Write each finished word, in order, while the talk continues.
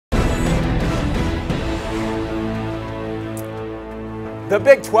The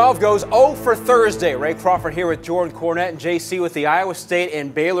Big 12 goes 0 for Thursday. Ray Crawford here with Jordan Cornette and JC with the Iowa State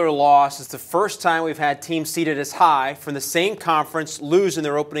and Baylor loss. It's the first time we've had teams seeded as high from the same conference lose in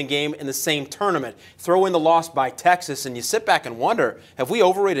their opening game in the same tournament. Throw in the loss by Texas and you sit back and wonder, have we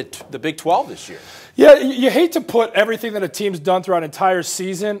overrated the Big 12 this year? Yeah, you hate to put everything that a team's done throughout an entire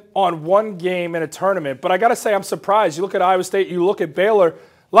season on one game in a tournament, but I got to say I'm surprised. You look at Iowa State, you look at Baylor.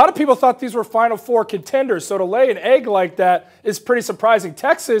 A lot of people thought these were Final Four contenders, so to lay an egg like that is pretty surprising.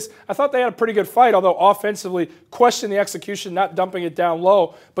 Texas, I thought they had a pretty good fight, although offensively questioned the execution, not dumping it down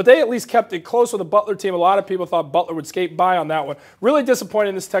low. But they at least kept it close with the Butler team. A lot of people thought Butler would skate by on that one. Really disappointed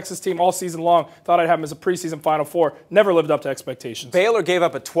in this Texas team all season long. Thought I'd have them as a preseason Final Four. Never lived up to expectations. Baylor gave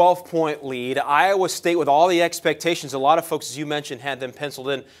up a 12-point lead. Iowa State, with all the expectations, a lot of folks, as you mentioned, had them penciled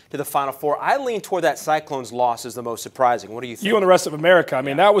in to the Final Four. I lean toward that Cyclones loss as the most surprising. What do you think? You and the rest of America. I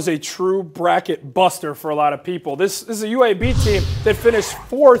mean, that was a true bracket buster for a lot of people. This is a UAB team that finished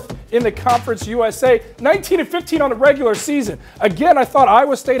 4th in the Conference USA, 19-15 on the regular season. Again, I thought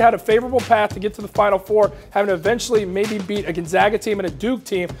Iowa State had a favorable path to get to the Final Four, having to eventually maybe beat a Gonzaga team and a Duke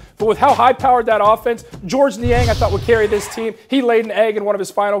team. But with how high-powered that offense, George Niang, I thought, would carry this team. He laid an egg in one of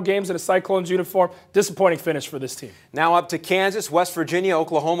his final games in a Cyclones uniform. Disappointing finish for this team. Now up to Kansas, West Virginia,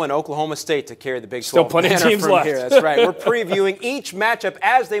 Oklahoma, and Oklahoma State to carry the Big 12. Still plenty of teams left. Here. That's right. We're previewing each matchup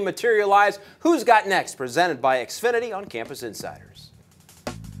as they materialize. Who's Got Next? Presented by Xfinity on Campus Insiders.